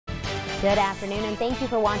Good afternoon and thank you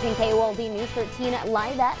for watching KOLD News 13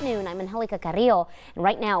 live at noon. I'm Angelica Carrillo, and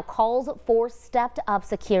right now calls for stepped up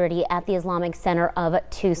security at the Islamic Center of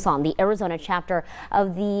Tucson. The Arizona chapter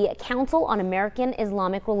of the Council on American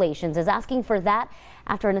Islamic Relations is asking for that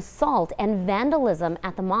after an assault and vandalism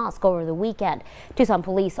at the mosque over the weekend. Tucson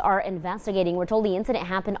police are investigating. We're told the incident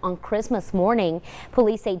happened on Christmas morning.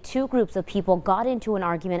 Police say two groups of people got into an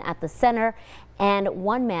argument at the center and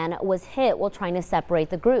one man was hit while trying to separate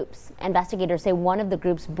the groups. Investigators say one of the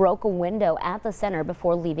groups broke a window at the center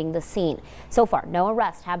before leaving the scene. So far, no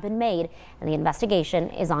arrests have been made and the investigation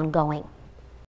is ongoing.